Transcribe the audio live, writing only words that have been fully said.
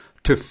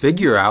to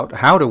figure out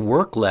how to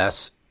work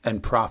less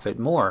and profit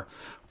more.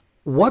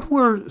 What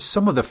were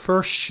some of the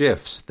first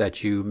shifts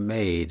that you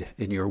made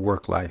in your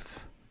work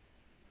life?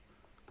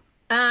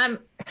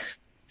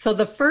 So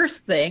the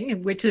first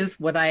thing, which is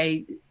what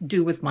I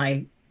do with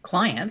my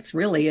clients,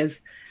 really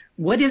is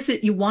what is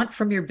it you want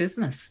from your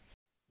business?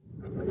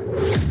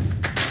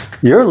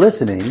 You're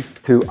listening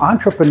to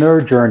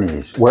Entrepreneur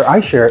Journeys, where I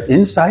share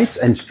insights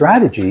and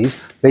strategies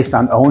based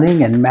on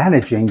owning and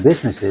managing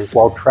businesses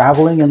while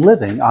traveling and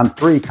living on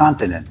 3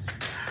 continents.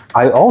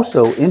 I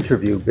also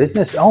interview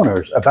business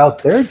owners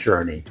about their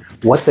journey,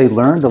 what they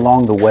learned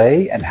along the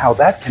way, and how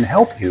that can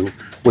help you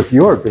with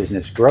your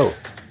business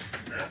growth.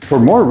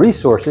 For more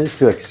resources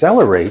to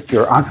accelerate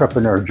your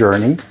entrepreneur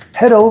journey,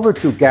 head over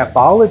to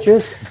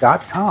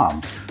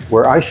gapologist.com,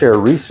 where I share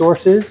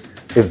resources,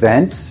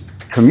 events,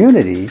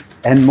 community,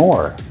 and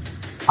more.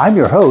 I'm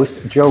your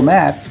host, Joe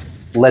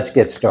Matz. Let's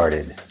get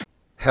started.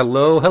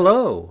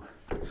 Hello,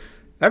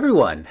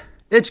 everyone.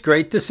 It's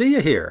great to see you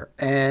here.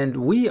 And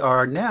we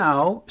are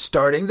now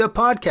starting the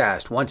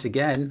podcast. Once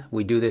again,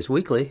 we do this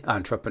weekly,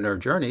 Entrepreneur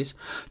Journeys.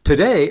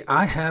 Today,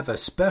 I have a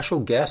special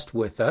guest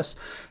with us.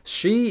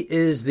 She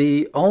is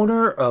the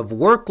owner of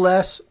Work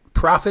Less,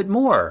 Profit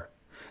More.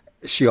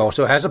 She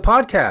also has a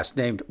podcast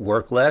named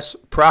Work Less,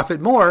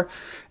 Profit More.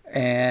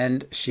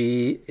 And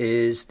she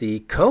is the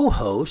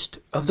co-host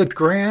of the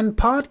Grand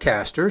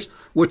Podcasters,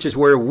 which is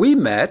where we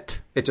met.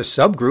 It's a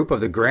subgroup of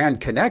the Grand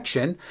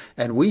Connection,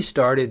 and we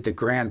started the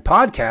Grand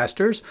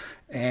Podcasters,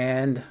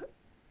 and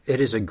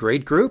it is a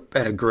great group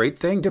and a great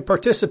thing to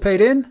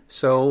participate in.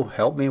 So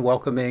help me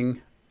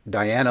welcoming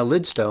Diana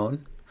Lidstone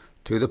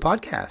to the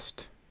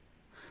podcast.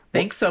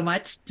 Thanks so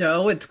much,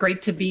 Joe. It's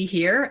great to be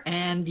here.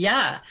 And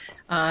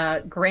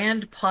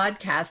Grand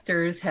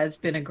Podcasters has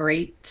been a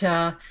great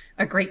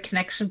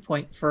connection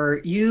point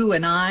for you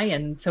and I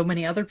and so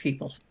many other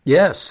people.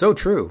 Yes, so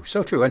true,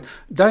 so true. And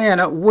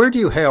Diana, where do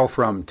you hail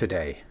from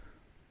today?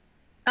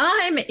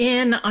 I'm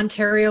in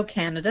Ontario,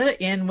 Canada,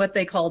 in what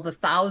they call the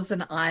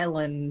Thousand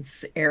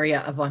Islands area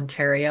of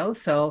Ontario.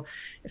 So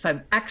if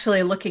I'm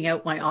actually looking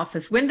out my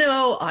office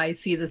window, I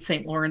see the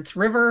St. Lawrence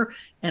River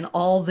and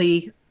all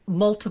the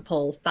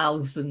multiple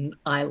thousand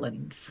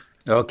islands.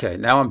 Okay,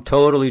 now I'm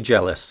totally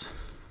jealous.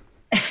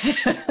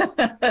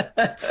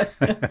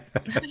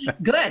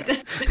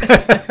 Good.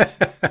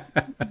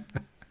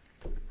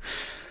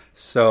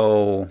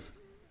 So,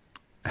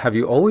 have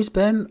you always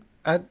been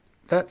at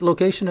that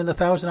location in the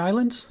Thousand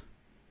Islands?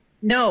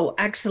 No,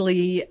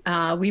 actually,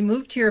 we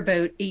moved here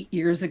about 8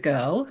 years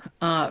ago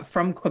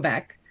from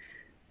Quebec.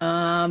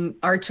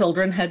 Our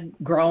children had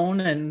grown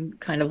and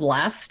kind of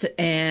left,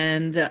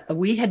 and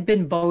we had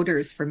been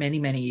boaters for many,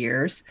 many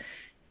years.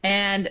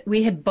 And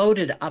we had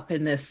boated up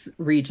in this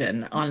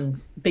region on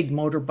big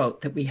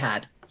motorboat that we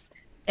had.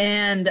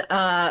 And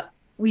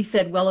we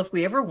said, well, if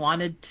we ever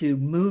wanted to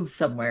move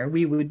somewhere,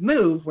 we would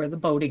move where the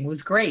boating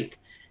was great.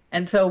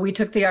 And so we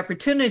took the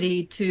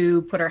opportunity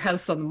to put our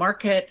house on the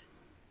market.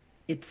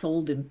 It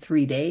sold in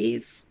 3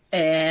 days.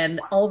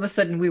 And all of a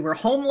sudden we were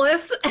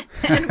homeless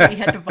and we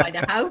had to find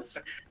a house.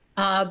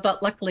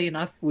 But luckily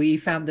enough, we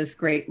found this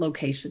great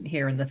location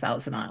here in the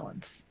Thousand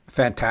Islands.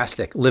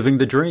 Fantastic. Living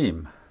the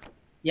dream.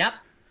 Yep,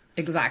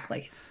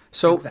 exactly.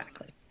 So,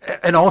 exactly.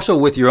 And also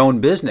with your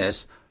own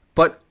business,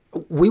 but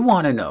we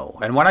want to know,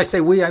 and when I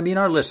say we, I mean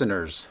our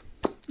listeners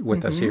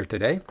with us here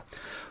today.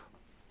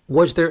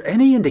 Was there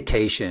any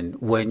indication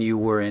when you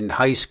were in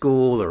high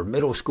school or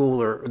middle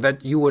school or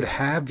that you would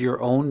have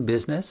your own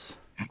business?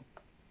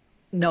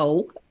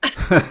 No,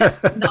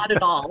 not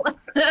at all.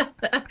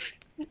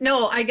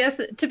 No, I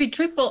guess to be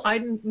truthful,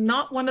 I'm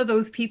not one of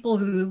those people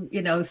who,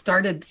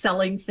 started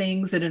selling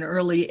things at an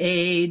early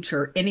age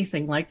or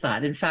anything like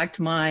that. In fact,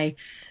 my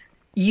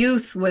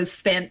youth was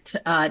spent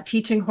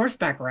teaching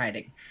horseback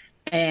riding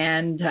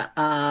and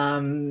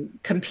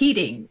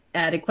competing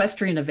at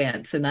equestrian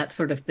events and that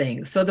sort of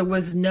thing. So there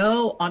was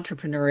no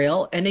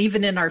entrepreneurial. And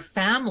even in our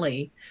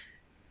family,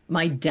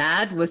 my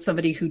dad was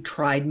somebody who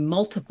tried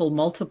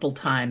multiple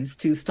times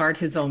to start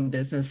his own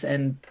business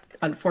and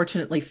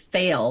unfortunately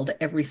failed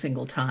every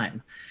single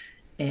time.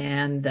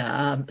 And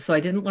so I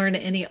didn't learn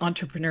any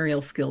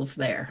entrepreneurial skills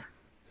there.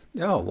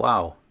 Oh,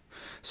 wow.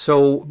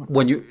 So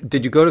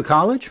did you go to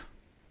college?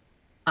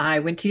 I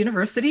went to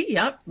university.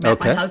 Yep. Met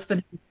my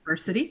husband at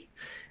university.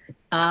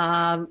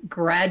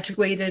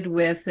 Graduated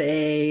with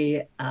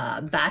a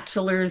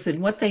bachelor's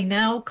in what they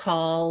now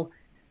call,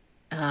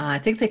 I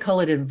think they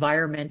call it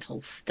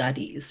environmental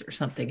studies or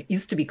something. It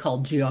used to be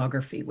called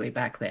geography way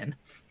back then.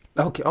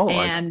 Okay.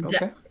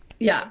 Okay.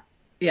 Yeah.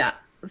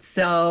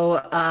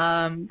 So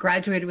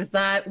graduated with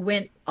that,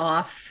 went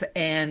off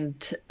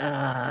and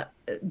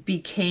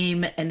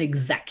became an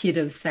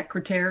executive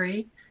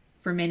secretary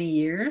for many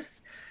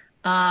years.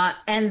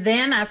 And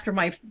then after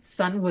my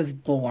son was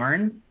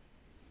born,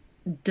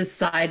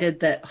 decided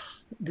that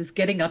this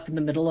getting up in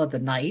the middle of the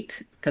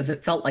night, because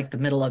it felt like the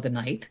middle of the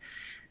night,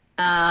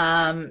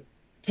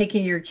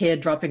 taking your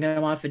kid, dropping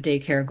him off at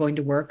daycare, going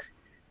to work,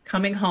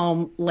 coming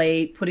home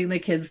late, putting the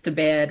kids to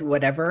bed,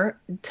 whatever.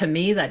 To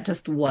me, that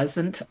just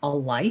wasn't a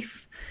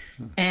life.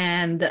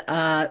 And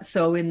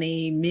so in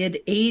the mid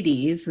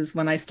 80s is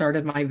when I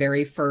started my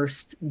very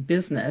first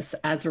business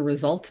as a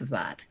result of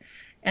that.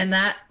 And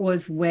that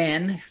was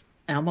when,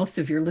 now most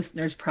of your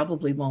listeners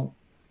probably won't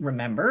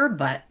remember,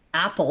 but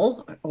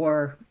Apple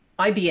or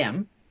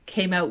IBM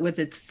came out with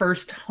its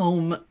first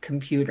home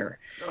computer.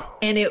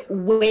 And it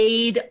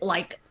weighed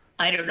like,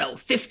 I don't know,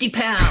 50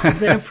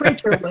 pounds, and a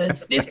printer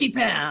was 50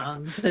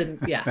 pounds. And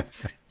yeah.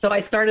 So I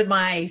started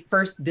my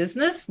first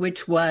business,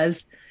 which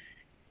was,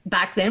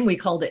 back then we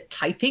called it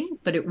typing,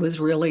 but it was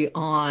really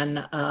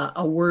on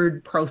a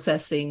word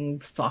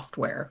processing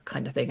software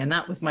kind of thing. And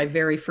that was my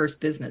very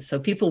first business. So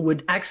people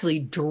would actually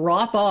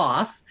drop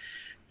off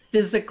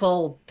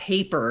physical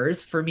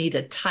papers for me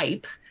to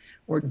type,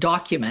 or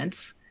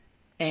documents,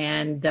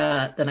 and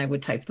then I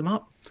would type them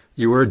up.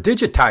 You were a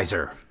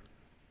digitizer.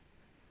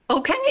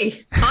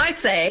 Okay.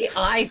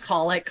 I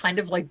call it kind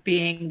of like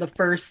being the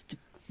first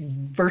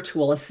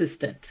virtual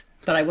assistant,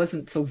 but I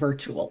wasn't so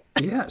virtual.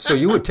 Yeah. So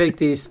you would take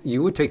these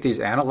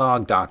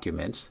analog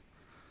documents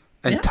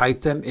and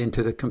type them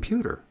into the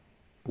computer.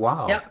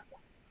 Wow. Yeah.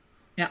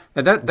 Yeah.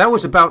 And that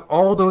was about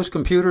all those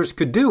computers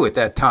could do at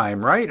that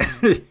time, right?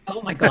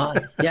 Oh my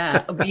God.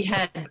 Yeah. We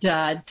had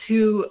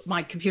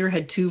my computer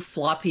had 2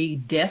 floppy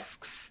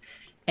disks,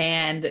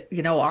 and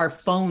our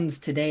phones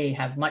today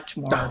have much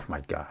more Oh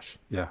my gosh.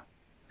 Yeah.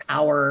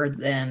 power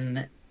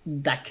than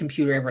that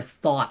computer ever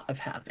thought of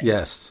having.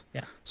 Yes.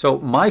 Yeah. So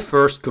my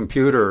first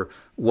computer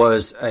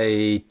was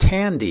a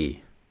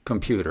Tandy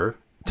computer.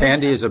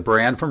 Tandy is a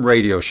brand from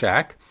Radio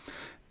Shack.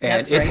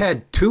 And That's right. it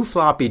had 2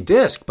 floppy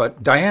disks,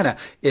 but Diana,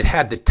 it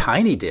had the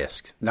tiny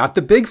disks, not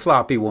the big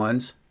floppy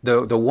ones,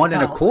 the 1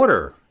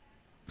 1/4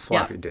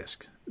 floppy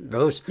disks.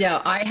 Those.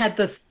 Yeah, I had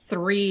the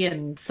 3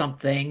 and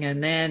something,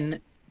 and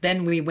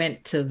then we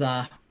went to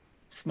the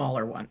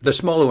smaller one. The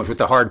smaller ones with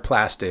the hard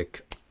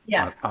plastic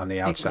Yeah, on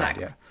the outside.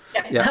 exactly.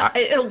 Yeah.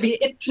 It'll be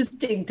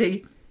interesting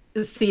to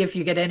see if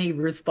you get any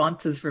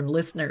responses from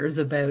listeners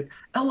about,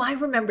 oh, I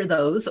remember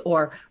those,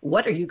 or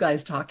what are you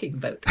guys talking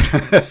about?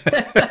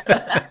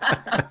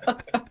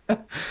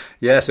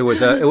 Yes, it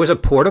was a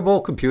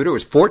portable computer. It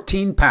was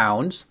 14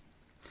 pounds.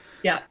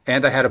 Yeah.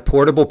 And I had a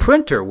portable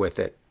printer with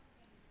it.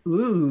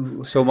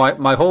 Ooh. So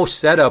my whole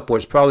setup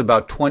was probably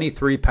about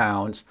 23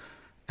 pounds.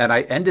 And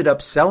I ended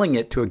up selling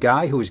it to a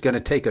guy who was going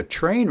to take a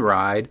train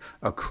ride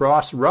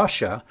across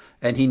Russia,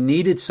 and he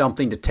needed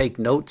something to take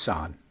notes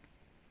on.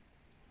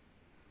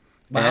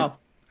 Wow. And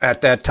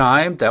at that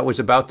time, that was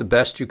about the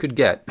best you could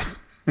get.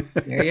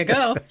 There you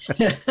go.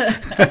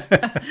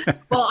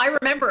 Well, I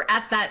remember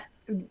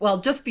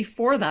just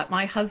before that,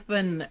 my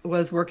husband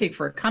was working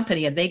for a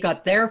company, and they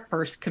got their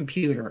first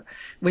computer,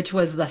 which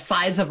was the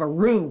size of a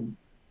room,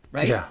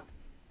 right? Yeah.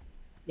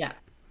 Yeah.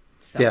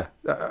 So. Yeah.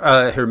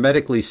 A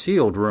hermetically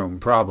sealed room,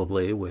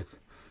 probably, with...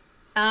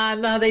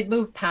 No, they'd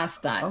moved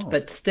past that, Oh.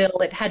 but still,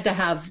 it had to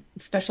have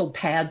special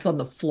pads on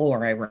the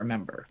floor, I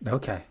remember.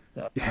 Okay.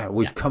 So, Yeah,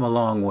 we've come a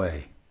long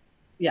way.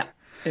 Yeah,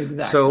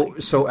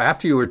 exactly. So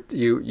after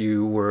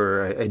you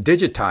were a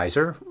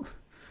digitizer,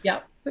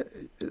 Yeah.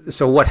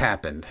 so what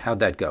happened? How'd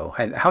that go?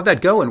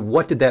 And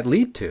what did that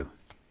lead to?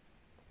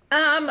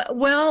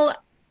 Well,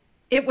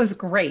 it was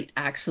great,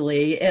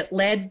 actually. It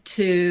led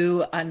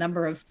to a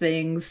number of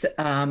things.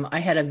 I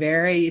had a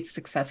very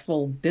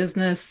successful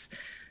business.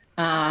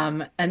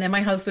 And then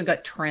my husband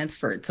got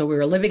transferred. So we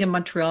were living in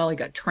Montreal. He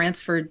got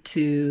transferred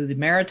to the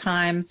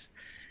Maritimes,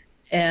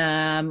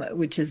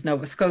 which is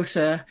Nova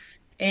Scotia.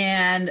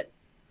 And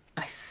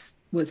I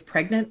was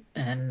pregnant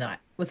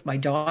with my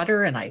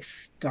daughter, and I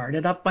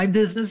started up my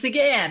business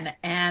again.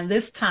 And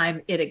this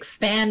time it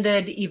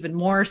expanded even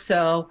more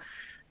so.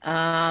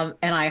 And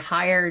I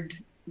hired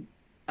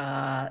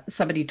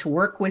somebody to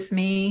work with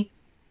me.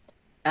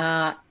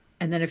 And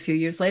then a few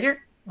years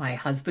later, my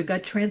husband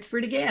got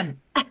transferred again,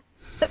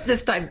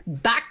 this time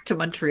back to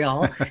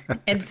Montreal.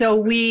 And so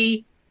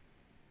we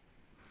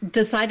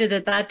decided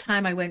at that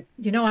time, I went,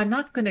 I'm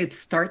not going to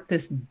start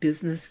this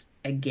business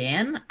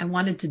again. I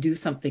wanted to do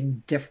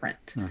something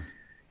different.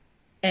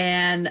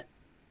 And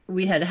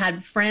we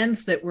had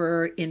friends that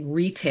were in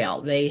retail.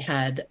 They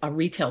had a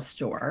retail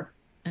store.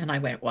 And I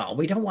went, well,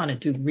 we don't want to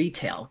do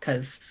retail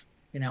because,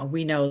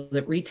 we know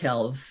that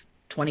retail is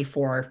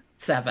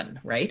 24/7,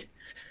 right?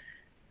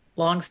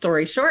 Long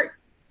story short,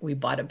 we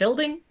bought a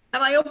building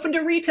and I opened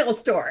a retail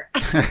store.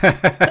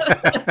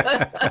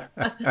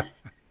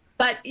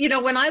 But,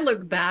 when I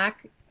look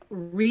back,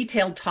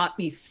 retail taught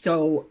me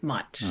so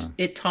much.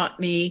 It taught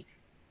me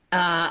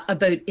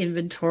about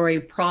inventory,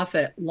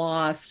 profit,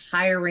 loss,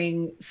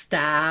 hiring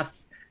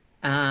staff,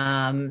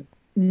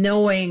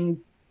 knowing,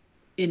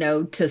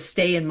 to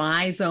stay in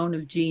my zone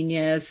of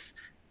genius,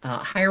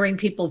 hiring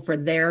people for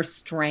their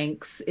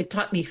strengths. It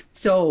taught me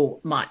so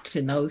much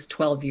in those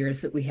 12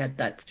 years that we had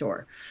that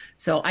store.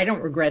 So I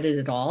don't regret it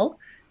at all.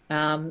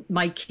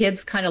 My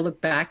kids kind of look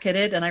back at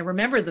it, and I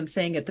remember them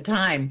saying at the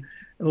time,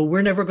 well,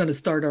 we're never going to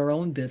start our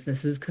own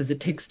businesses because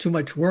it takes too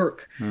much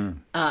work.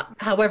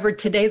 However,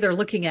 today they're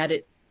looking at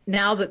it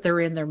now that they're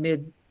in their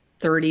mid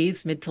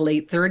 30s, mid to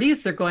late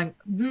 30s, they're going,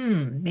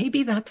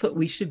 maybe that's what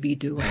we should be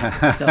doing.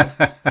 So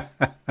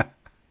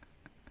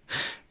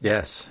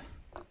Yes.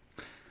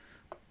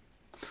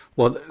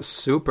 Well,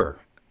 super.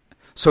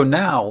 So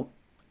now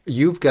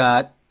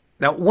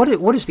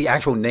what is the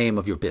actual name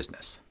of your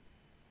business?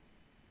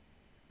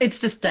 it's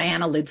just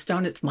Diana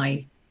Lidstone. It's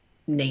my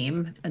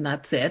name, and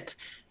that's it.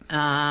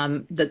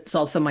 That's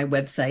also my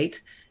website.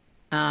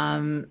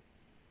 Um,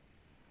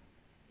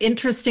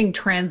 Interesting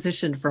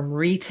transition from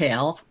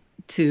retail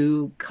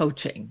to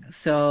coaching.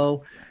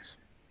 So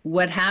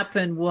what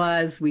happened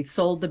was we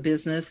sold the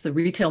business. The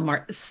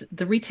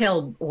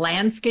retail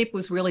landscape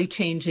was really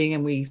changing,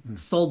 and we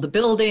sold the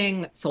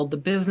building, sold the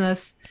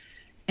business.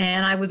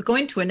 And I was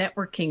going to a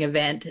networking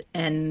event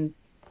and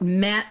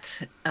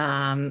met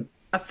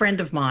a friend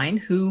of mine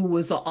who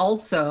was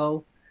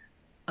also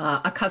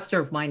a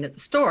customer of mine at the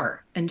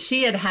store. And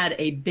she had had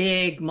a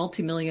big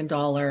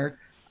multi-million-dollar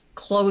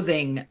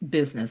clothing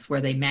business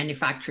where they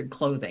manufactured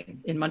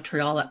clothing. In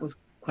Montreal, that was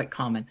quite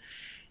common.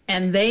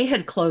 And they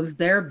had closed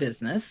their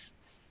business.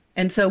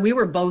 And so we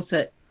were both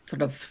at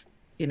sort of,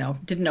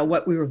 didn't know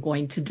what we were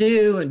going to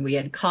do. And we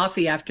had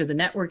coffee after the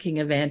networking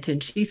event.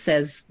 And she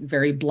says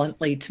very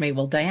bluntly to me,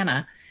 well,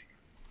 Diana,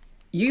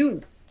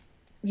 you've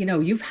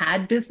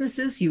had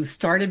businesses, you've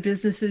started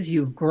businesses,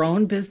 you've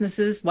grown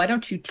businesses. Why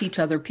don't you teach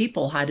other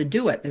people how to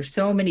do it? There's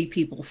so many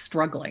people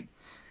struggling.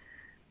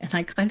 And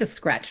I kind of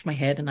scratched my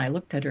head and I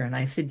looked at her and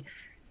I said,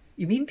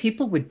 you mean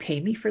people would pay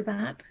me for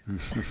that?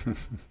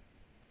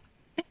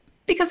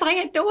 Because I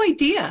had no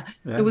idea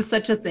there was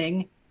such a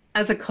thing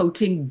as a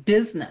coaching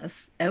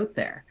business out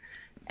there.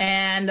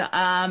 And,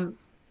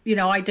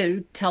 I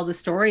do tell the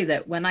story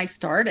that when I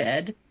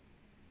started,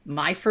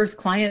 my first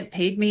client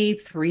paid me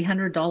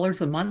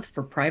 $300 a month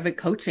for private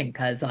coaching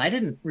because I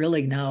didn't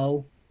really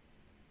know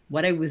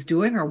what I was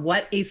doing or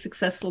what a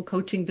successful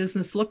coaching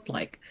business looked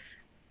like.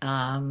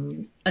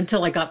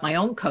 Until I got my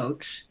own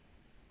coach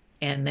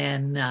and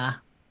then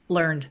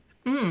learned,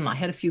 I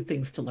had a few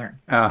things to learn.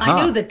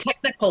 I knew the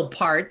technical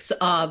parts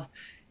of,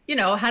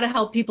 how to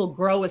help people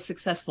grow a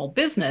successful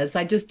business.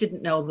 I just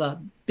didn't know the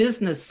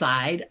business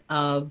side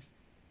of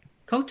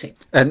coaching.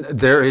 And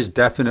there is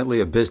definitely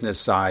a business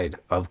side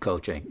of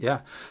coaching. Yeah.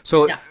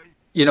 So,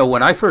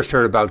 when I first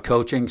heard about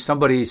coaching,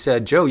 somebody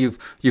said, Joe,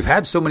 you've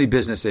had so many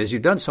businesses,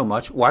 you've done so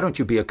much. Why don't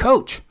you be a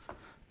coach?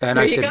 And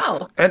there you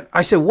go. And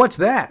I said, what's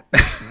that?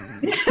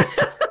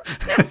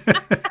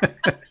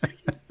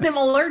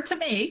 Similar to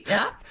me.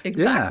 Yeah,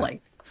 exactly.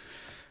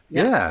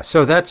 Yeah.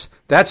 So that's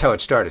how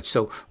it started.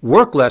 So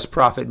work less,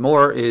 profit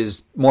more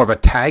is more of a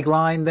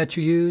tagline that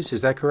you use.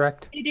 Is that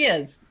correct? It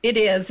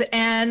is.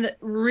 And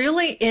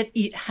really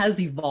it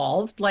has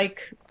evolved.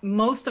 Like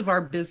most of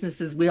our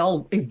businesses, we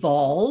all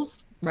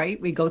evolve,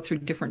 right? We go through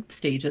different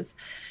stages.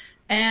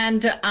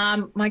 And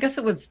I guess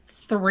it was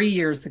 3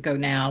 years ago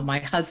now, my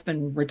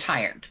husband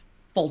retired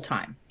full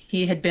time.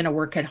 He had been a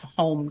work at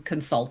home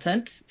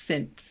consultant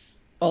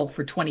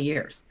for 20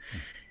 years.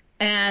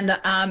 And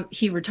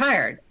he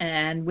retired.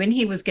 And when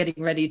he was getting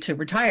ready to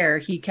retire,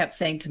 he kept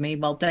saying to me,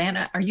 well,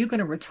 Diana, are you going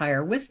to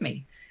retire with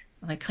me?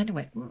 And I kind of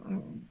went,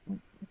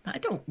 I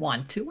don't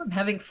want to. I'm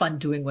having fun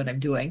doing what I'm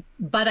doing.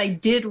 But I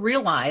did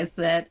realize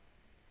that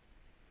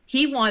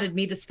he wanted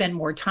me to spend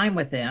more time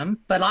with him,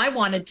 but I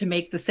wanted to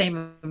make the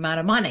same amount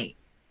of money.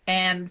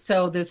 And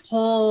so this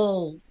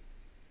whole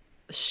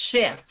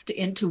shift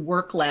into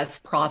work less,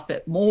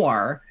 profit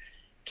more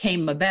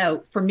came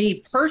about for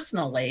me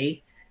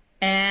personally.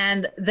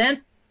 And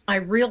then I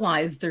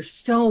realized there's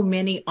so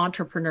many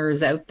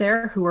entrepreneurs out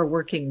there who are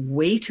working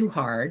way too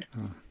hard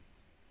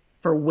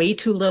for way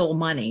too little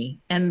money,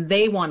 and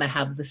they want to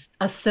have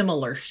a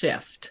similar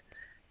shift.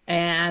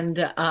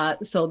 And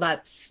so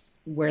that's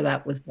where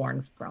that was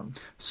born from.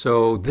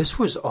 So this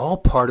was all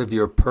part of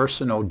your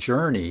personal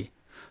journey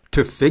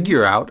to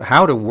figure out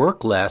how to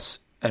work less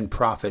and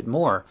profit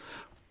more.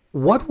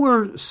 What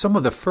were some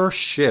of the first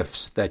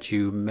shifts that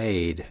you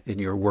made in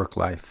your work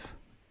life?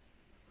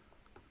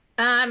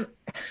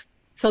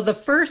 So the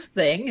first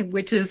thing,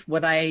 which is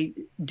what I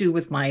do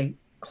with my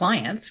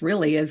clients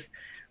really, is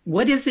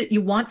what is it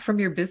you want from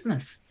your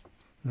business?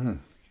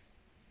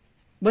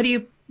 What do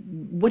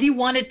you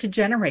want it to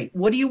generate?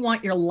 What do you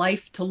want your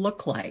life to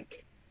look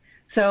like?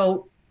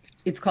 So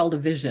it's called a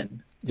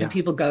vision. Yeah. And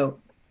people go,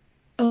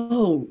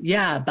 oh,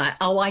 yeah, but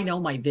I know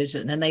my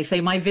vision. And they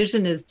say, my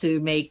vision is to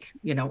make,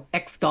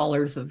 X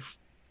dollars of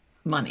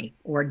money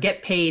or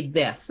get paid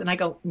this. And I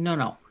go,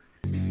 no.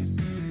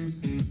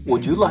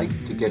 Would you like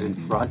to get in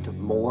front of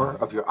more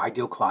of your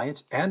ideal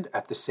clients and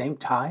at the same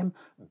time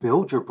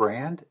build your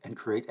brand and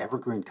create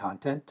evergreen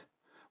content?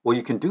 Well,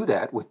 you can do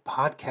that with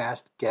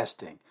podcast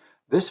guesting.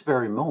 This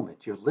very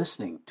moment, you're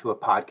listening to a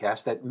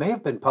podcast that may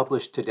have been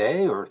published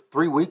today or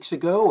 3 weeks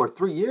ago or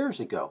 3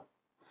 years ago.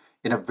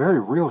 In a very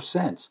real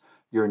sense,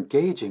 you're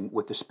engaging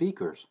with the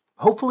speakers,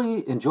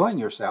 hopefully enjoying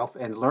yourself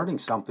and learning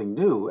something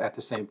new at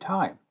the same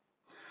time.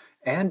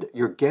 And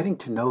you're getting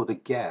to know the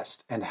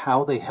guest and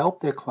how they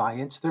help their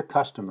clients, their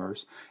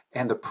customers,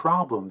 and the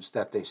problems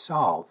that they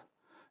solve.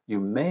 You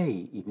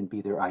may even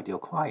be their ideal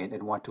client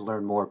and want to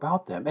learn more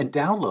about them and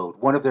download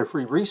one of their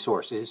free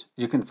resources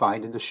you can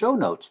find in the show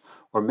notes,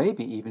 or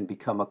maybe even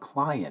become a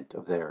client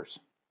of theirs.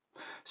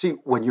 See,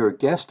 when you're a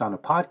guest on a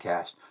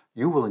podcast,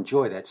 you will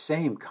enjoy that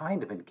same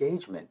kind of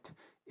engagement.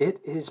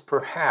 It is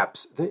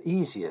perhaps the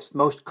easiest,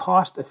 most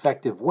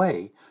cost-effective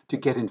way to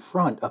get in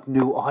front of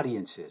new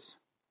audiences.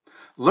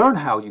 Learn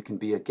how you can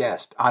be a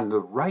guest on the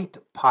right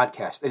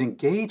podcast and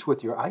engage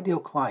with your ideal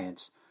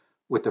clients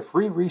with the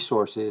free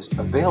resources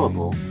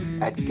available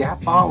at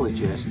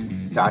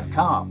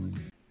gapologist.com.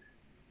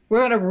 We're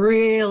going to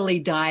really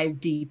dive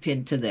deep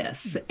into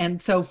this.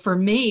 And so for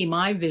me,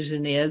 my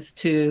vision is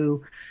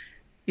to,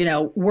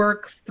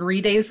 work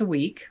 3 days a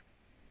week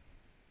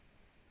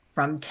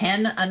from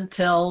 10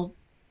 until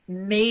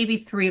maybe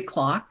 3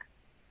 o'clock.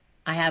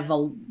 I have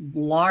a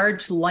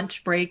large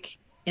lunch break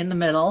in the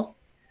middle.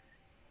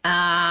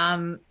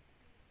 8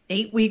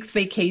 weeks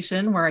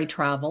vacation where I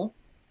travel.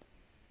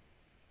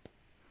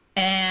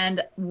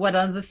 And one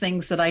of the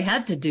things that I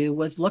had to do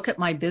was look at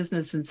my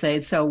business and say,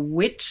 so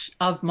which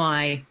of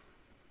my,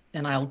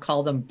 and I'll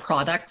call them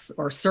products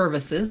or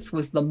services,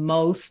 was the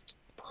most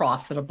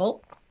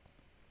profitable?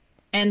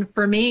 And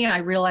for me, I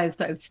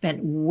realized I've spent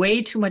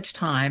way too much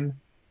time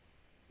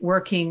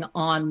working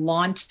on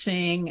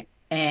launching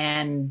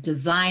and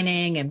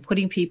designing and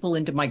putting people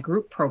into my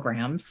group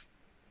programs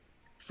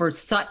for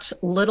such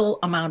little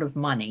amount of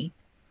money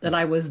that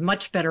I was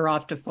much better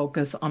off to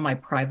focus on my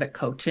private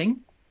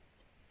coaching.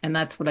 And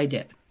that's what I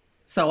did.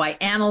 So I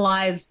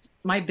analyzed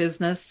my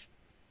business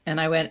and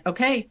I went,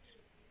 okay,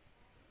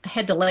 I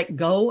had to let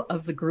go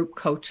of the group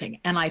coaching.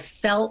 And I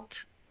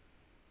felt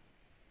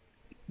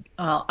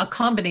a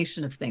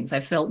combination of things.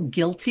 I felt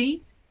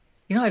guilty.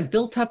 I've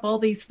built up all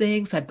these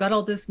things. I've got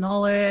all this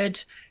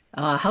knowledge.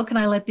 How can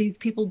I let these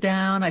people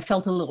down? I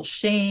felt a little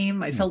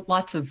shame. I felt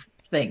lots of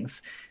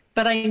things.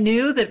 But I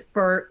knew that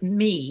for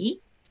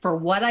me, for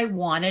what I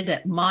wanted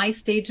at my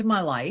stage of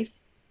my life,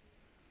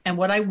 and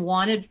what I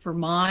wanted for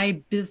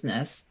my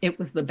business, it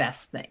was the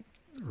best thing.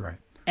 Right.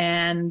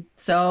 And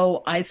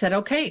so I said,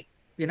 okay,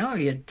 you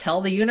tell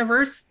the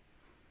universe,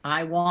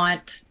 I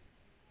want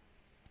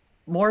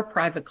more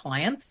private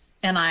clients.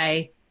 And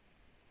I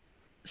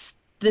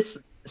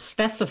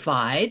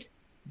specified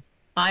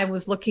I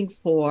was looking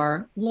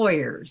for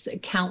lawyers,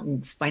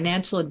 accountants,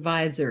 financial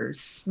advisors,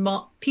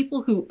 small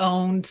people who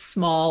owned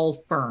small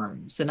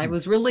firms. And I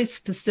was really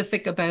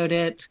specific about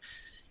it.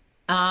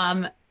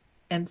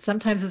 And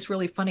sometimes it's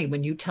really funny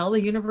when you tell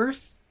the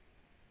universe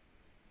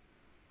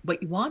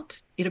what you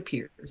want, it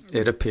appears.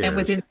 It appears.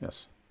 And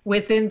yes.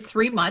 Within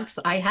 3 months,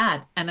 I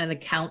had an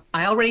account.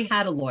 I already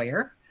had a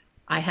lawyer.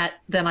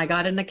 Then I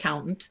got an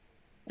accountant,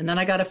 and then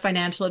I got a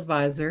financial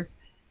advisor.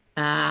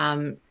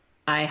 I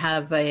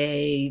have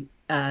a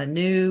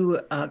new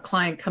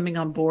client coming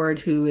on board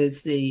who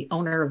is the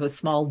owner of a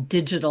small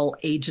digital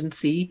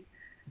agency,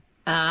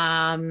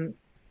 and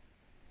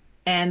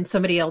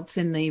somebody else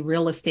in the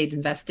real estate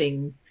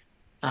investing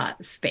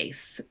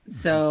space.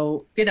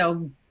 So,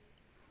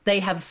 they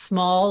have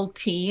small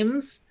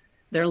teams.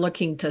 They're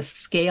looking to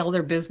scale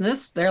their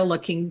business. They're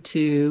looking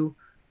to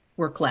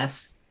work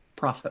less,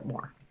 profit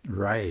more.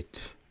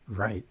 Right.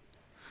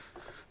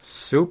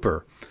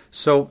 Super.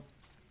 So,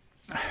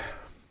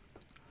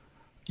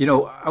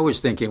 I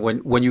was thinking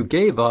when you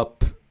gave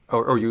up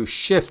or you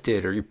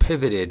shifted or you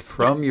pivoted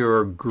from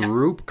your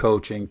group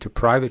coaching to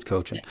private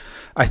coaching,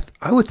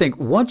 I would think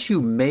once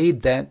you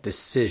made that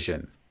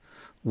decision,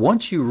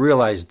 once you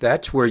realized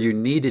that's where you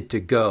needed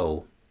to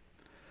go,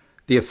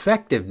 the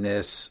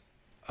effectiveness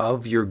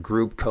of your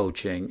group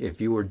coaching, if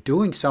you were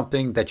doing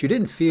something that you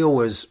didn't feel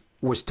was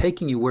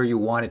taking you where you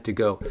wanted to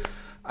go,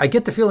 I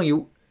get the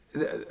feeling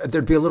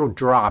there'd be a little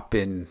drop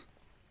in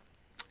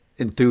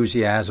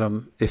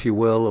enthusiasm, if you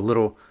will, a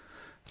little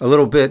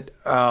bit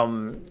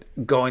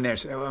going there and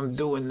saying, I'm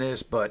doing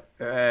this, but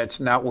it's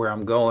not where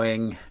I'm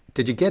going.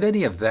 Did you get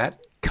any of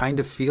that kind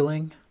of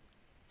feeling?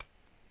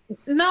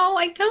 No,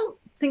 I don't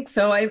think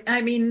so.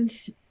 I mean,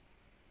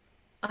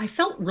 I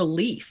felt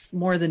relief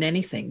more than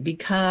anything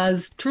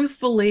because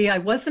truthfully, I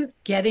wasn't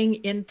getting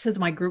into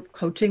my group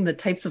coaching the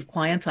types of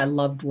clients I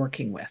loved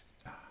working with.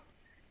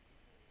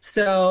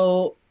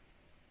 So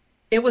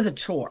it was a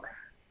chore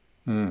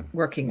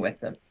working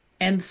with them.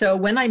 And so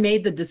when I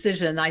made the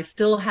decision, I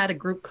still had a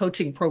group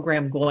coaching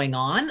program going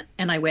on.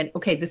 And I went,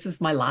 okay, this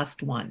is my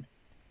last one.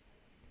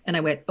 And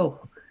I went, oh,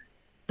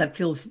 that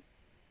feels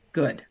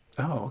good.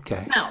 Oh,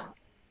 okay. Now,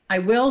 I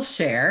will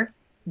share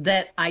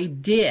that I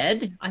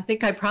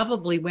think I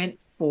probably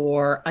went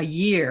for a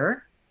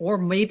year or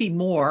maybe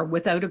more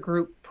without a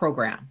group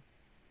program.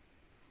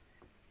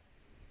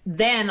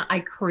 Then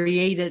I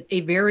created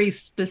a very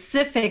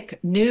specific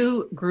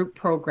new group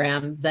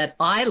program that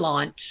I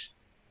launch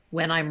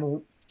when I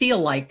feel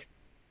like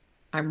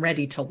I'm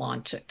ready to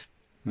launch it.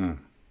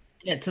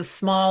 It's a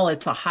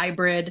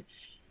hybrid,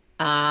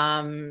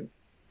 and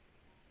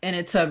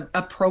it's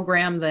a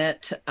program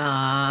that,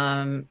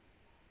 I'm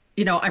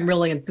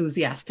really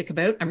enthusiastic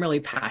about. I'm really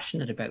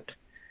passionate about.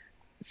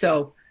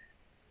 So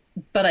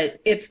but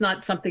it's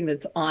not something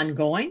that's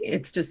ongoing.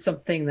 It's just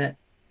something that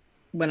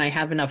when I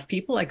have enough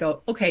people, I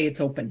go, okay, it's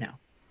open now.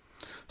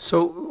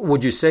 So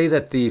would you say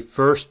that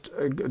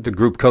the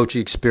group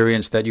coaching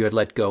experience that you had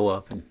let go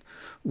of, and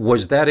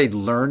was that a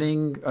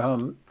learning,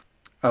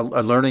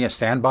 a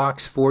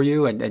sandbox for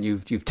you, and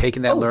you've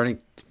taken that learning?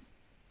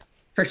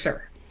 For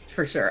sure.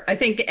 For sure. I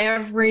think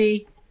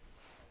every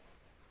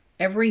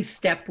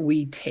step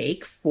we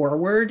take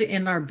forward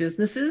in our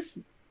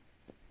businesses,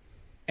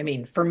 I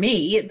mean, for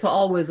me, it's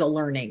always a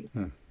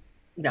learning.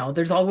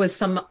 There's always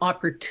some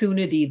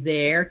opportunity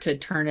there to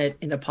turn it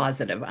into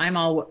positive. I'm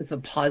always a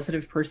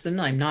positive person.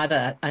 I'm not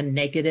a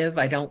negative.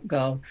 I don't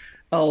go,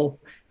 oh,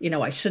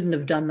 I shouldn't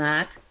have done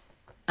that.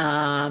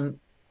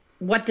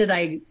 What did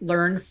I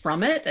learn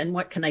from it, and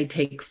what can I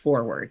take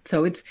forward?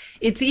 So it's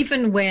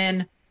even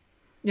when,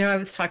 I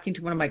was talking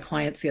to one of my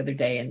clients the other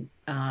day,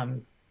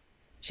 and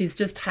she's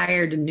just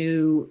hired a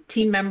new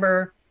team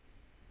member.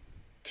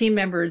 Team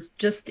member's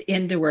just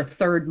into her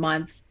 3rd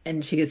month,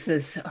 and she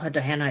says, oh,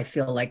 Diana, I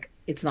feel like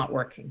it's not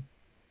working.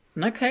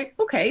 And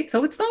okay,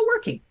 so it's not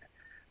working.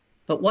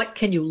 But what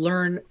can you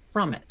learn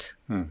from it?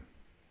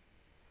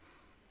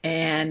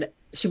 And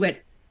she went,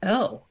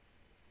 oh,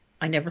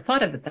 I never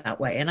thought of it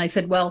that way. And I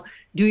said, well,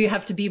 do you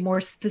have to be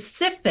more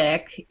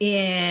specific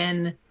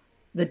in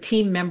the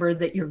team member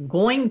that you're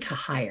going to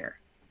hire?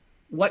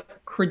 What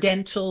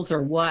credentials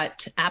or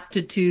what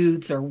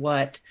aptitudes or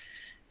what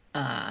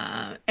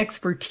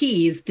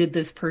expertise did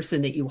this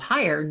person that you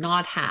hire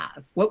not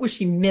have? What was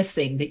she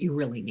missing that you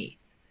really need?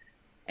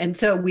 And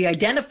so we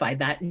identified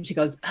that, and she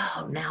goes,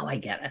 oh, now I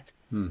get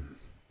it.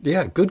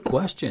 Yeah, good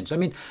questions. I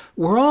mean,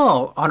 we're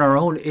all on our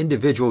own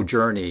individual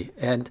journey.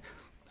 And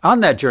on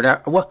that journey,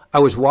 I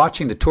was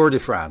watching the Tour de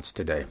France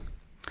today.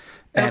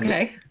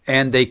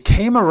 And they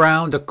came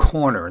around a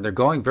corner, and they're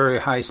going very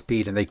high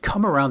speed, and they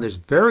come around this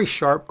very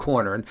sharp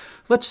corner. And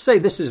let's say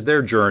this is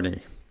their journey,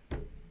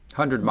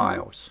 100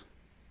 miles,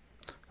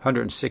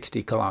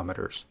 160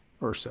 kilometers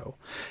or so.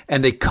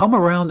 And they come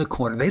around the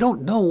corner. They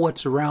don't know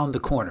what's around the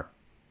corner.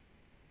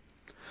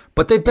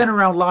 But they've been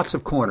around lots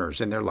of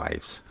corners in their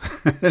lives,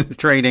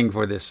 training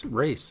for this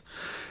race.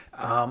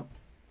 And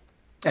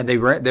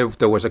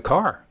there was a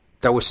car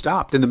that was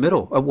stopped in the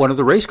middle of one of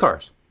the race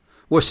cars.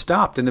 Was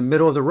stopped in the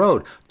middle of the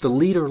road. The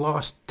leader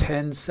lost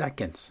 10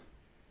 seconds.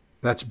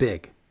 That's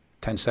big.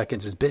 10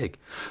 seconds is big.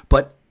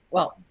 But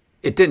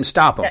it didn't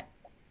stop him.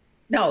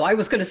 No, I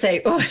was going to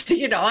say,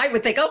 I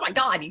would think, oh my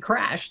God, he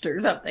crashed or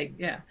something.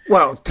 Yeah.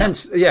 Well, 10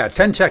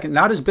 seconds,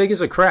 not as big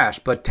as a crash,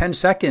 but 10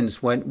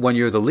 seconds when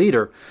you're the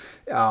leader.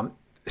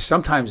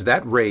 Sometimes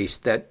that race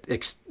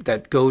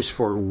that goes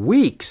for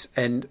weeks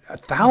and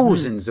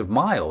thousands of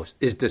miles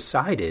is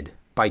decided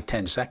by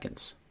 10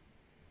 seconds.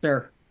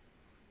 Sure.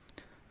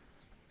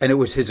 And it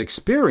was his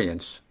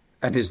experience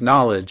and his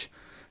knowledge,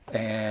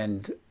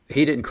 and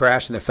he didn't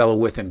crash, and the fellow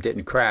with him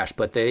didn't crash,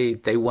 but they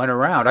went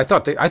around. I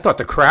thought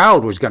the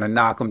crowd was going to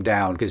knock him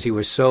down because he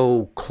was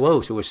so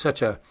close. It was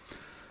such a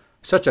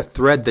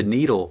thread the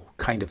needle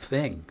kind of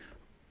thing.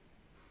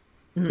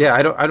 Yeah,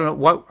 I don't know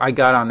what I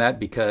got on that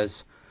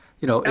because,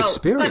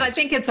 experience. But I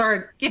think it's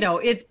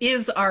it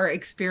is our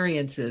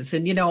experiences.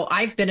 And,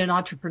 I've been an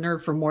entrepreneur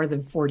for more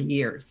than 40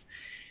 years.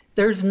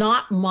 There's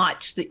not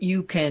much that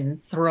you can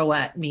throw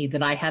at me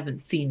that I haven't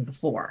seen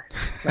before,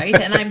 right?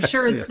 And I'm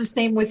sure it's the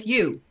same with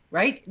you,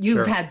 right?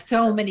 You've had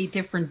so many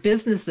different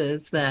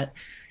businesses that,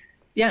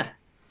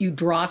 you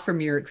draw from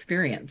your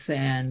experience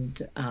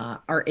and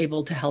are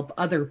able to help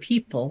other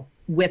people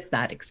with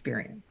that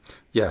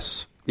experience.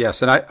 Yes.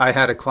 And I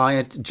had a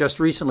client just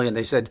recently, and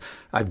they said,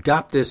 I've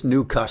got this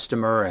new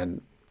customer,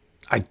 and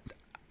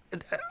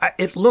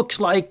it looks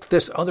like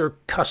this other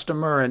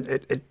customer,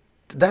 and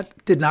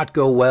that did not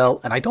go well,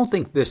 and I don't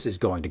think this is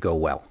going to go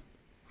well.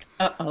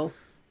 Uh-oh.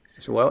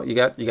 So, well, you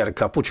got a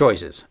couple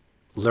choices.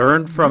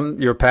 Learn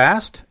from your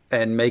past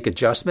and make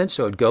adjustments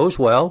so it goes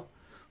well,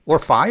 or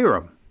fire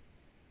them.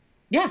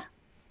 Yeah.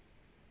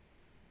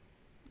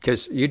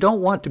 Because you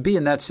don't want to be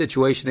in that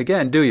situation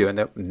again, do you?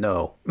 And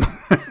no.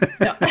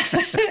 No.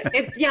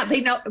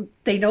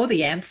 They know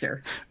the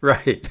answer.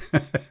 Right.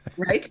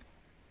 Right?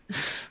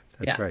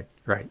 That's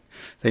right.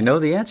 They know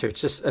the answer.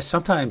 It's just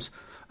sometimes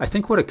I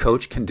think what a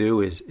coach can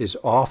do is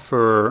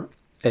offer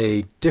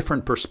a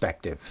different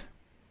perspective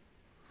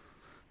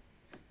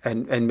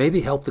and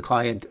maybe help the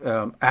client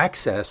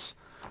access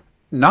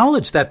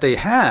knowledge that they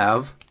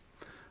have,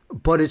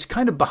 but it's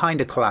kind of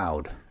behind a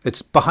cloud.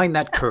 It's behind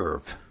that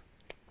curve.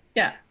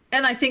 Yeah.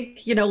 And I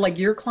think, like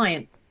your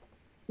client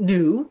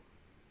knew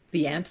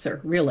the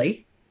answer,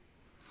 really.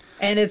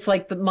 And it's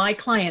like my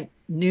client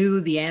knew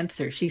the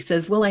answer. She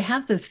says, well, I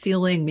have this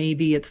feeling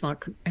maybe it's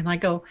not. And I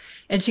go,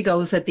 and she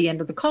goes at the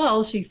end of the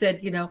call, she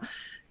said,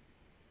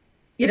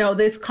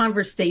 this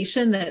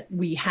conversation that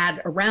we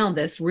had around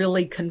this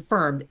really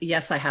confirmed,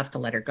 yes, I have to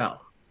let her go.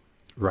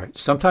 Right.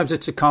 Sometimes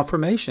it's a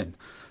confirmation.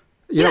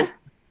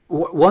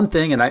 One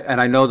thing, and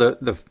I know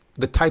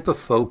the type of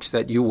folks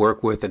that you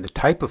work with and the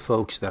type of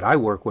folks that I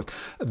work with,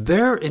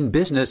 they're in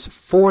business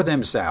for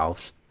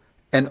themselves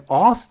and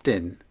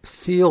often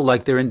feel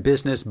like they're in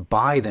business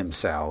by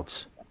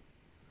themselves.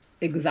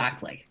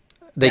 Exactly.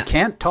 They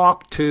can't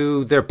talk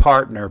to their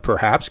partner,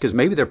 perhaps, because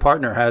maybe their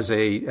partner has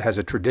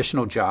a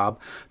traditional job.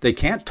 They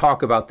can't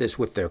talk about this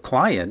with their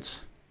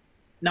clients.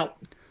 No.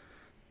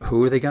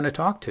 Who are they going to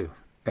talk to?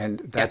 And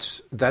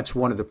that's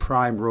one of the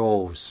prime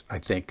roles, I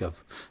think,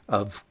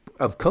 of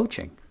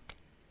coaching.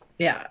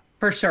 Yeah,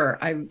 for sure.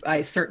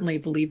 I certainly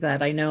believe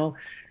that. I know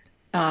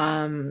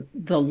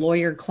the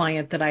lawyer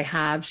client that I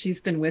have, she's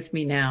been with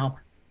me now,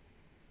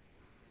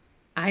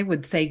 I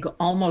would say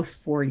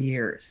almost 4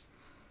 years.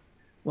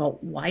 Well,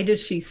 why does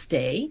she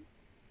stay?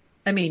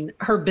 I mean,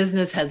 her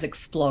business has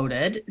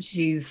exploded.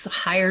 She's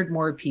hired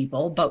more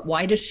people, but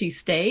why does she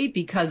stay?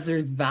 Because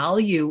there's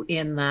value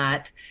in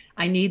that.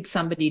 I need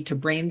somebody to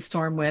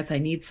brainstorm with. I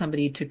need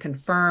somebody to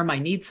confirm. I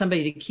need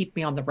somebody to keep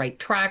me on the right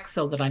track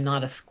so that I'm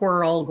not a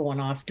squirrel going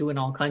off doing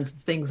all kinds of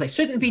things I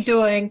shouldn't be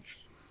doing.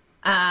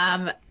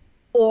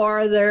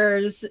 Or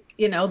there's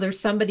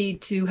somebody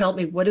to help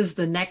me. What is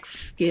the next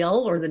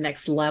skill or the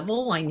next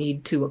level I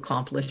need to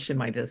accomplish in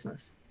my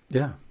business?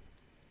 Yeah.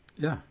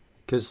 Yeah.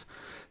 Because,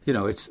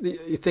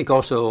 you think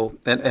also,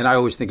 and I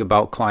always think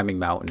about climbing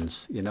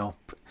mountains,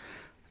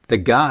 the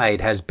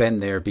guide has been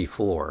there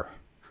before.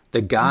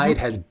 The guide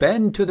has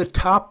been to the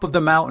top of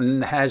the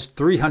mountain, has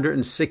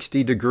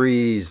 360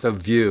 degrees of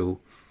view.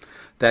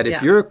 That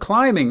if you're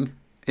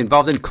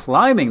involved in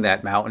climbing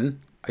that mountain,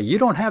 you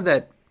don't have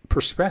that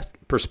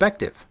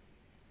perspective.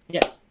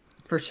 Yeah,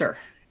 for sure.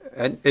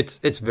 And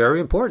it's very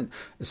important.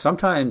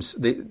 Sometimes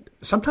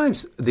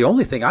the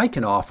only thing I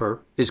can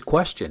offer is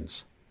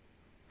questions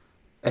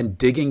and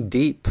digging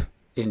deep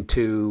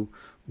into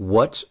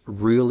what's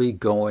really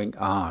going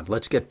on.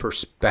 Let's get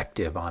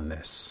perspective on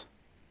this.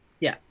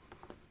 Yeah.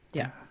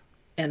 Yeah.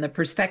 And the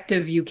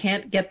perspective, you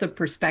can't get the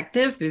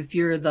perspective if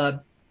you're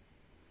the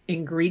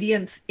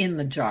ingredients in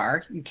the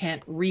jar. You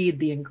can't read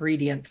the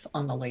ingredients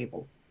on the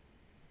label.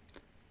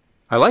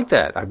 I like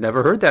that. I've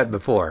never heard that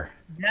before.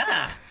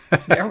 Yeah.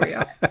 There we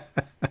are.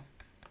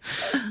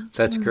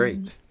 That's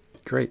great.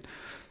 Great.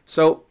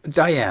 So,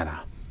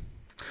 Diana,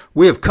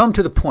 we have come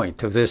to the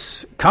point of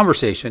this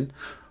conversation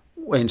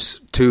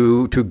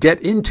to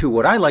get into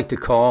what I like to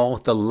call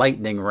the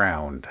lightning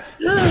round.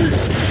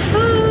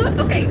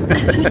 Okay.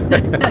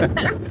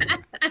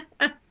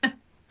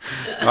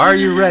 Are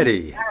you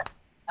ready?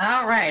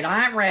 All right.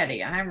 I'm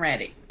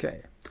ready.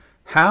 Okay.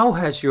 How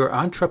has your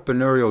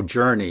entrepreneurial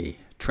journey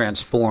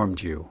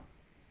transformed you?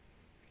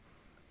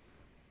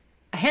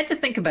 I had to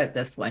think about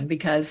this one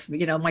because,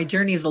 my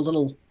journey is a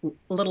little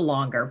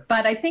longer,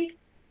 but I think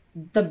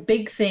the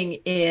big thing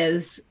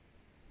is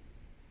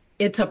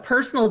it's a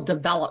personal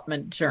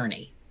development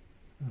journey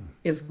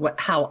is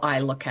how I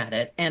look at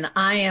it. And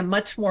I am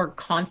much more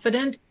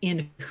confident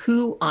in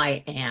who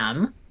I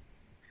am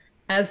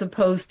as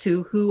opposed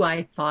to who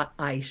I thought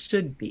I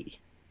should be.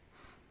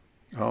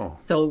 Oh.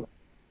 So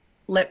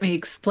let me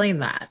explain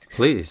that.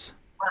 Please.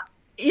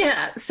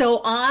 Yeah.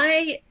 So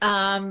a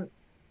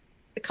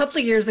couple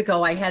of years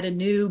ago, I had a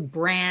new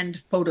brand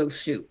photo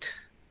shoot.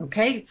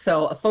 Okay.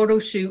 So a photo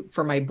shoot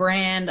for my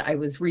brand. I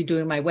was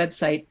redoing my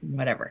website,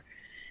 whatever.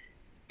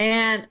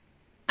 And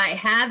I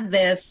had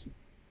this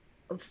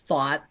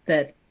thought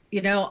that,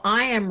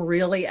 I am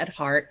really at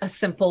heart a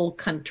simple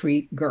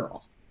country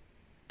girl.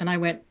 And I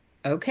went,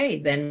 okay,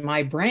 then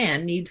my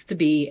brand needs to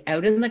be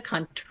out in the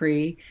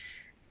country.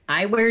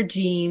 I wear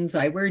jeans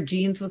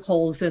with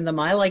holes in them.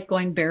 I like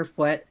going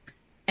barefoot.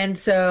 And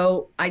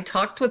so I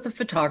talked with the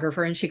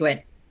photographer and she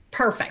went,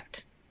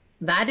 perfect.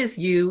 That is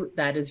you.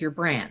 That is your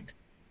brand.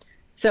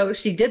 So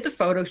she did the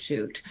photo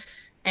shoot.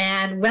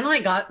 And when I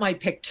got my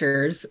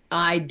pictures,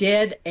 I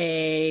did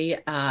a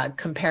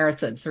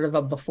comparison, sort of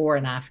a before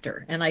and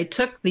after. And I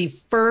took the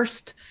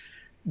first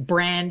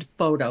brand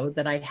photo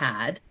that I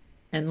had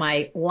and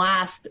my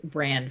last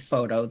brand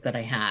photo that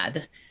I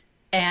had.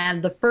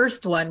 And the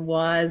first one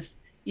was,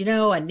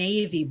 a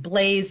navy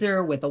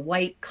blazer with a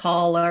white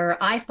collar.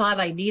 I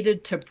thought I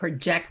needed to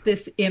project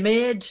this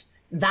image.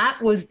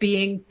 That was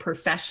being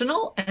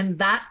professional and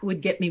that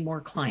would get me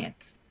more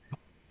clients.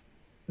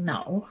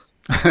 No.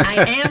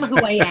 I am who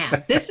I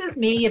am. This is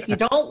me. If you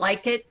don't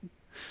like it,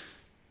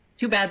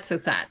 too bad, so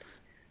sad.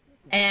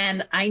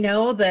 And I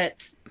know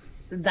that's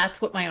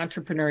what my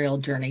entrepreneurial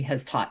journey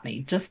has taught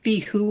me. Just be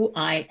who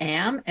I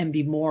am and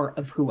be more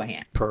of who I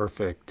am.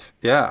 Perfect.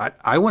 Yeah,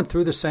 I went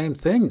through the same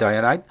thing,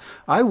 Diane.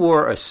 I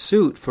wore a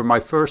suit for my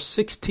first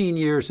 16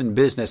 years in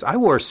business. I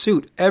wore a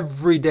suit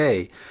every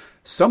day.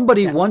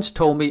 Somebody once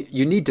told me,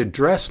 you need to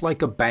dress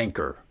like a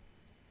banker.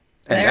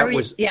 And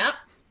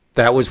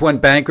that was when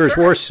bankers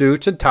wore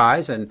suits and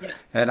ties, and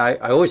I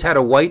always had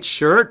a white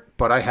shirt,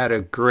 but I had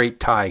a great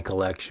tie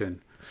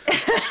collection.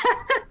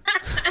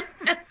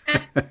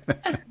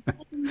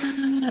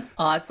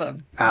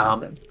 Awesome.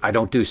 I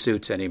don't do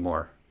suits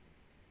anymore.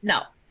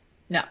 No.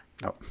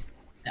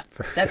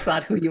 That's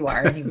not who you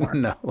are anymore.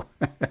 No.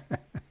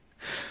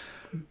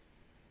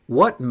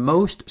 What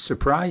most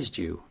surprised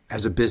you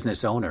as a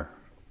business owner?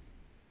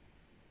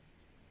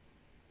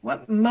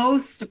 What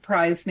most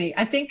surprised me,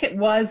 I think it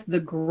was the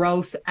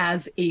growth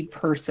as a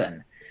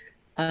person.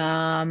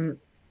 And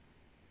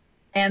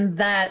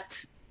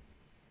that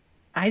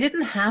I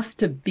didn't have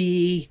to have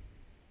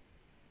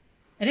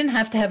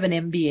an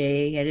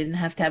MBA. I didn't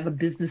have to have a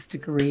business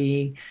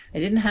degree. I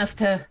didn't have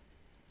to,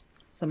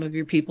 some of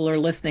your people are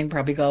listening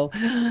probably go,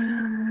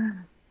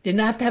 didn't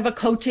have to have a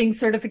coaching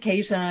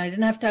certification. I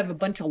didn't have to have a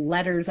bunch of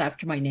letters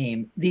after my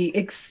name. The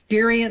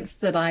experience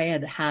that I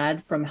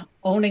had from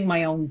owning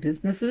my own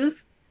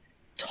businesses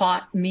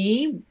taught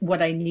me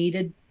what I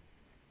needed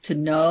to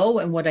know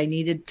and what I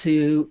needed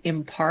to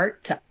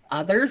impart to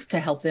others to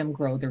help them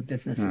grow their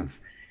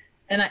businesses.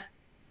 And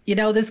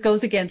this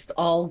goes against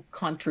all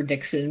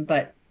contradiction,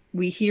 but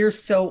we hear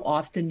so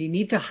often you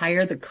need to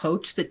hire the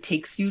coach that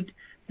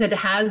that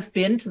has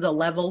been to the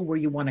level where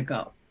you want to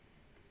go.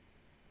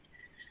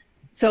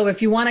 So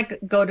if you want to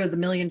go to the $1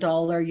 million,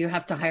 you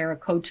have to hire a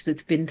coach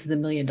that's been to the $1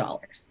 million.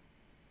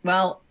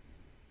 Well,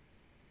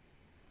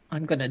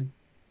 I'm going to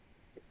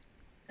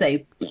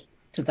say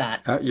to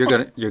that.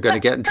 You're gonna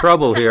get in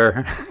trouble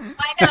here.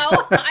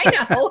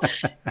 I know.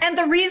 And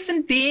the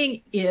reason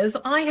being is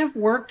I have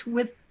worked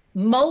with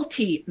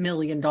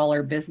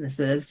multi-million-dollar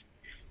businesses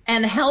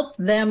and helped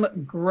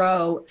them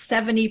grow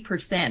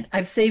 70%.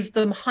 I've saved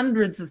them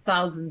hundreds of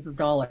thousands of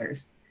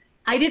dollars.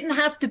 I didn't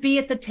have to be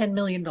at the $10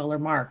 million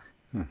mark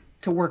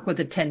to work with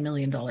a $10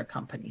 million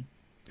company.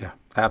 Yeah,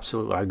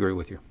 absolutely. I agree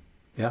with you.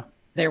 Yeah.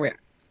 There we are.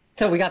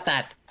 So we got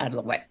that out of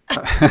the way.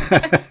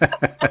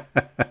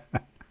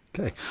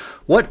 Okay.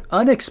 What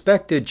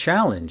unexpected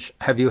challenge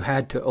have you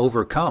had to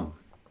overcome?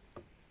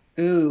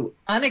 Ooh,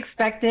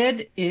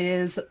 unexpected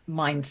is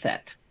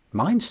mindset.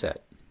 Mindset.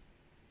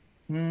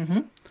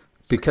 Mm-hmm.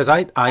 Because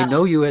I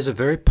know you as a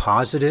very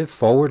positive,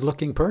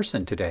 forward-looking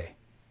person today.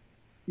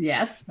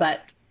 Yes,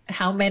 but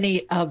how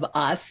many of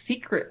us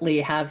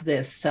secretly have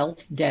this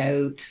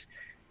self-doubt,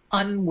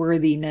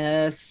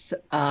 unworthiness?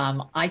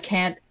 I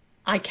can't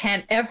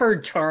ever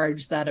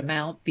charge that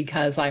amount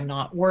because I'm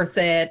not worth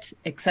it,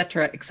 et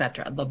cetera,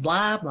 the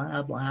blah,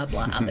 blah, blah,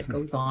 blah that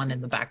goes on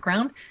in the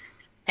background.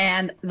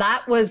 And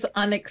that was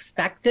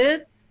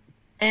unexpected.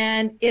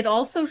 And it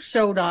also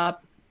showed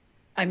up.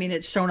 I mean,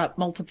 it's shown up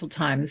multiple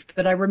times,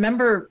 but I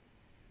remember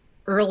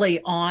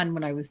early on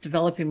when I was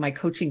developing my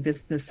coaching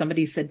business,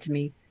 somebody said to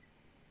me,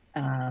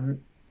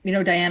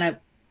 Diana,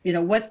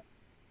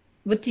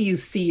 what do you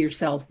see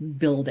yourself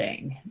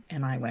building?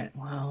 And I went,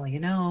 well,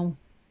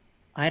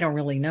 I don't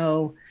really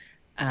know.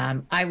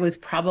 I was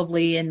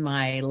probably in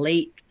my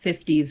late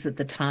 50s at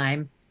the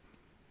time.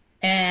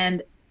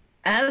 And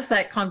as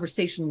that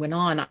conversation went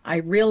on, I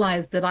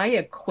realized that I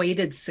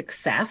equated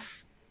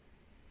success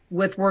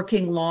with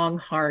working long,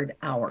 hard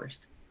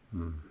hours.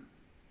 And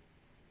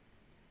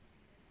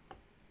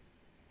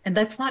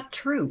that's not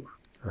true.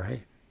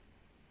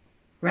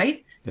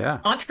 Right? Yeah.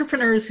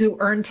 Entrepreneurs who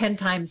earn 10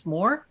 times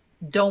more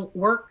don't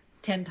work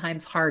 10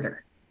 times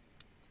harder.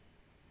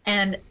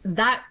 And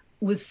that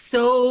was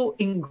so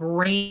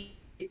ingrained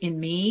in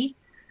me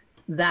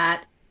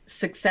that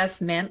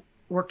success meant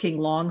working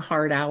long,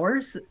 hard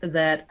hours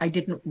that I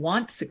didn't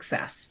want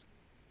success.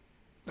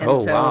 And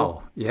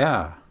wow.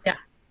 Yeah. Yeah.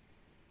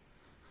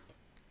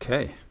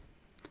 Okay.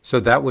 So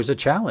that was a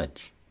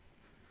challenge.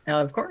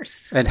 Of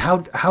course. And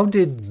how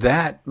did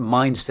that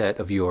mindset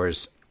of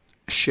yours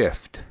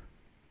shift?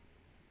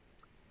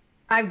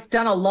 I've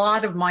done a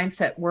lot of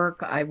mindset work.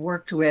 I've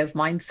worked with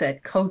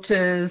mindset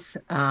coaches.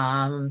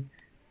 And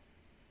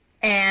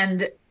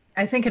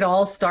I think it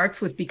all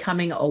starts with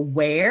becoming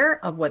aware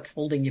of what's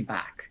holding you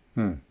back.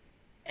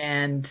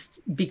 And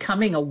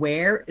becoming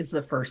aware is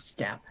the first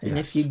step. And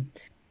Yes.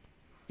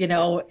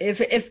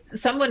 if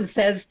someone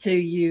says to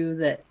you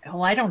that,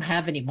 oh, I don't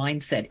have any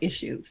mindset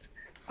issues,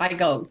 I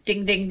go,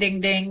 ding, ding,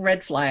 ding, ding,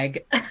 red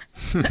flag.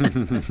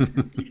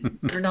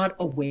 You're not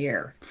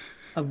aware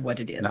of what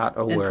it is. Not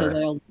aware. And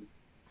so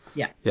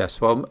yeah.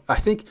 Yes. Well, I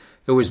think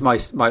it was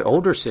my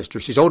older sister.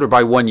 She's older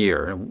by 1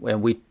 year,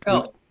 and we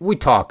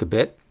talk a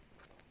bit.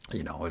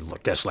 I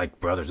guess like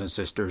brothers and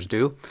sisters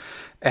do.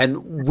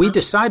 And we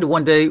decided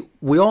one day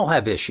we all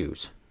have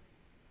issues.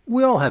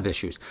 We all have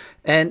issues.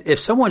 And if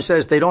someone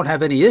says they don't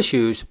have any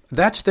issues,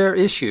 that's their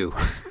issue.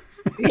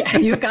 Yeah,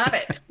 you got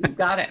it. You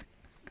got it.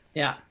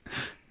 Yeah.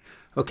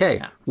 Okay.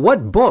 Yeah.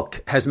 What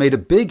book has made a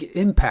big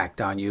impact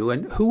on you,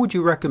 and who would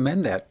you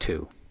recommend that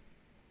to?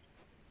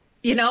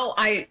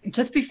 I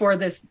just before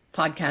this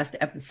podcast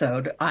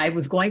episode, I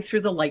was going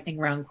through the lightning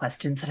round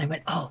questions and I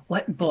went, oh,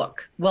 what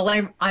book? Well,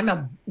 I'm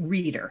a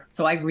reader.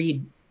 So I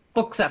read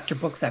books after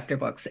books after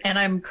books. And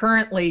I'm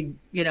currently,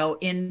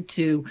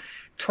 into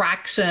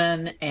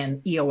Traction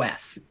and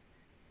EOS.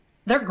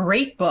 They're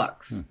great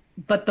books.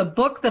 But the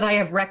book that I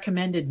have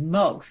recommended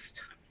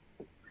most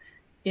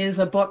is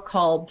a book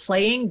called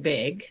Playing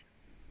Big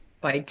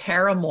by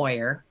Tara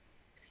Moyer.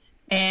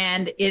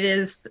 And it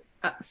is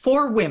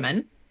for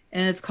women.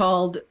 And it's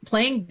called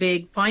Playing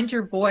Big, Find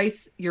Your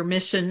Voice, Your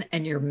Mission,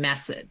 and Your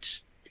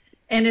Message.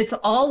 And it's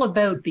all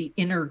about the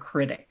inner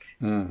critic.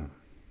 I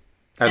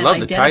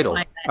love the title.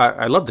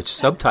 I love the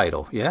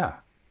subtitle. Yeah.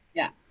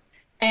 Yeah.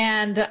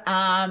 And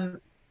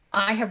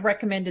I have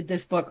recommended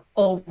this book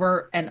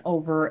over and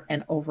over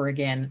and over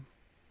again,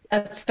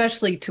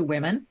 especially to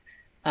women.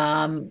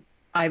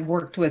 I've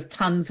worked with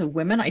tons of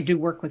women. I do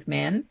work with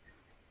men.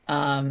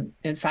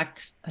 In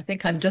fact, I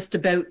think I'm just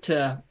about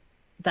to,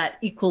 that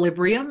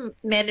equilibrium,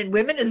 men and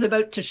women, is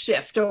about to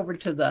shift over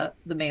to the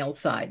male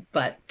side,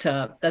 but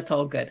that's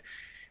all good.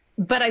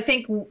 But I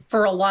think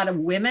for a lot of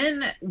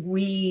women,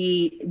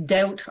 we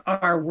doubt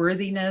our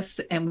worthiness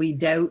and we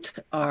doubt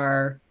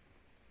our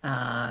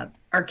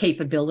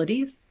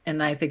capabilities.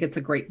 And I think it's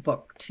a great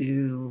book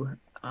to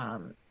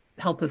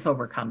help us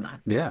overcome that.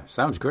 Yeah,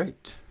 sounds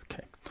great.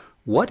 Okay.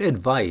 What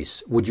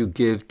advice would you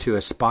give to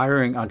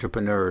aspiring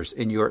entrepreneurs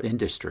in your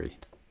industry?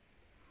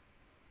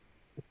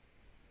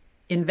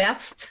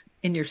 Invest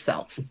in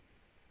yourself.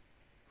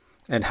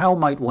 And how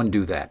might one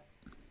do that?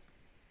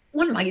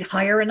 One might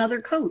hire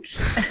another coach.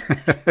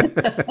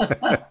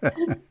 But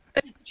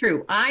it's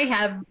true.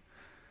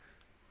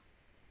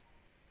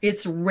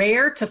 It's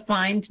rare to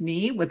find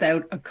me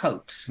without a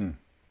coach.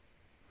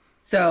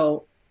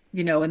 So,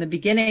 in the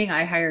beginning,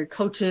 I hired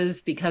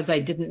coaches because I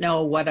didn't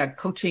know what a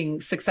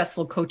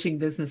successful coaching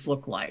business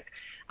looked like.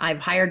 I've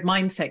hired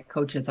mindset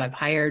coaches. I've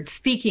hired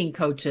speaking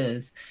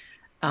coaches.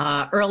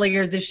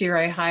 Earlier this year,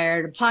 I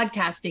hired a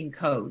podcasting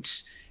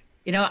coach.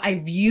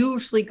 I've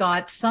usually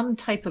got some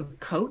type of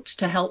coach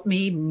to help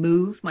me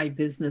move my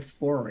business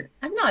forward.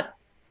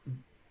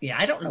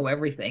 I don't know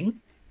everything.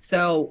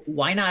 So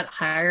why not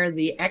hire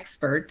the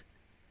expert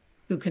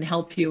who can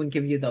help you and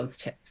give you those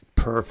tips?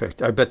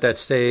 Perfect. I bet that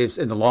saves,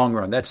 in the long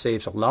run, that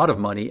saves a lot of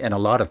money and a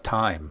lot of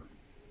time.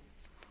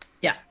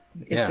 Yeah,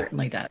 it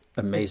certainly does.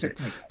 Amazing.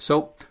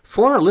 So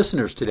for our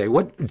listeners today,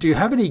 do you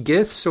have any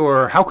gifts,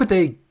 or how could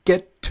they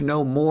get to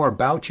know more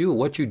about you,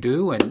 what you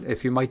do, and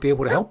if you might be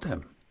able to help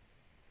them?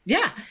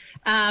 Yeah.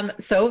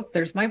 So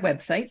there's my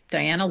website,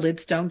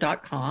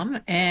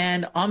 dianalidstone.com.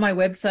 And on my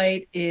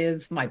website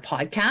is my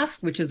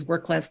podcast, which is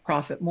Work Less,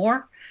 Profit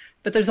More.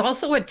 But there's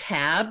also a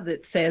tab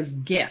that says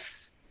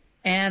gifts.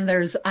 And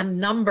there's a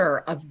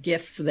number of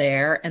gifts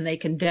there, and they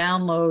can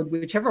download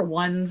whichever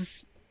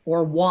ones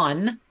or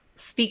one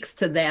speaks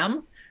to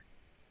them,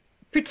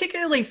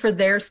 particularly for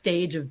their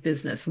stage of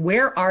business.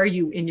 Where are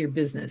you in your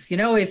business?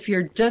 If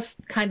you're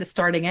just kind of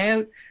starting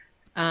out,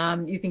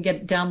 you can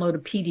download a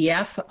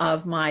PDF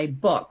of my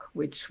book,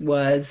 which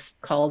was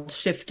called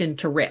Shift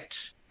into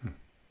Rich.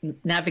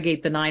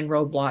 Navigate the 9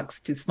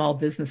 roadblocks to small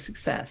business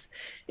success.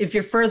 If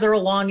you're further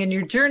along in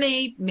your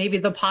journey, maybe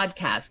the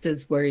podcast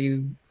is where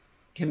you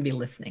can be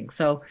listening.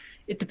 So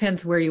it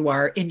depends where you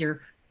are in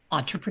your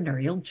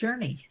entrepreneurial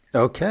journey.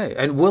 Okay.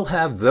 And we'll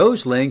have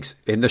those links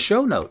in the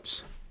show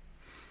notes.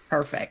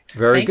 Perfect.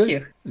 Very good.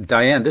 Thank you.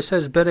 Diane, this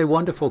has been a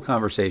wonderful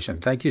conversation.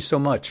 Thank you so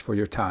much for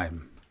your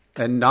time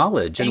and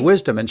knowledge and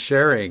wisdom and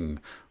sharing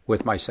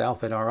with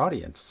myself and our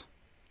audience.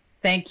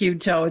 Thank you,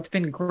 Joe. It's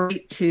been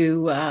great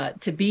to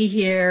be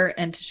here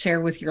and to share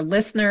with your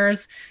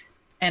listeners.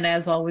 And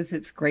as always,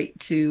 it's great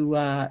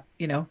to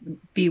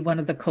be one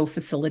of the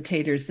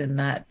co-facilitators in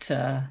that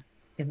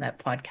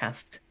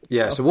podcast.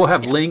 Yeah, so we'll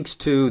have links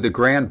to the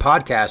Grand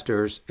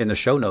Podcasters in the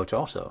show notes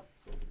also.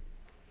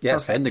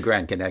 Yes, perfect. And the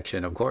Grand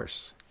Connection, of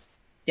course.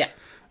 Yeah.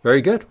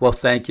 Very good. Well,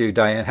 thank you,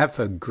 Diane. Have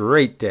a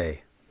great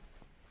day.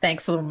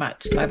 Thanks so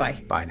much.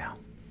 Bye-bye. Bye now.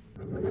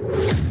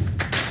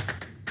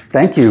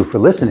 Thank you for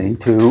listening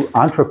to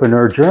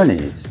Entrepreneur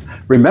Journeys.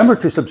 Remember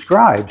to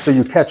subscribe so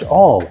you catch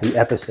all the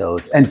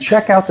episodes, and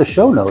check out the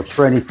show notes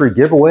for any free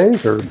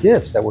giveaways or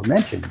gifts that were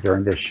mentioned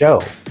during this show.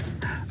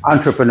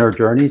 Entrepreneur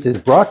Journeys is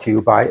brought to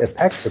you by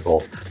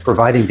Apexible,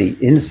 providing the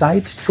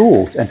insights,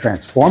 tools, and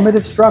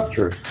transformative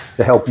structures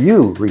to help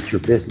you reach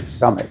your business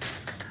summit.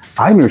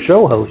 I'm your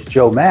show host,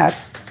 Joe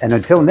Matz, and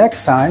until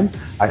next time,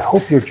 I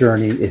hope your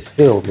journey is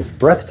filled with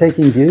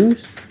breathtaking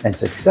views and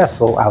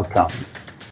successful outcomes.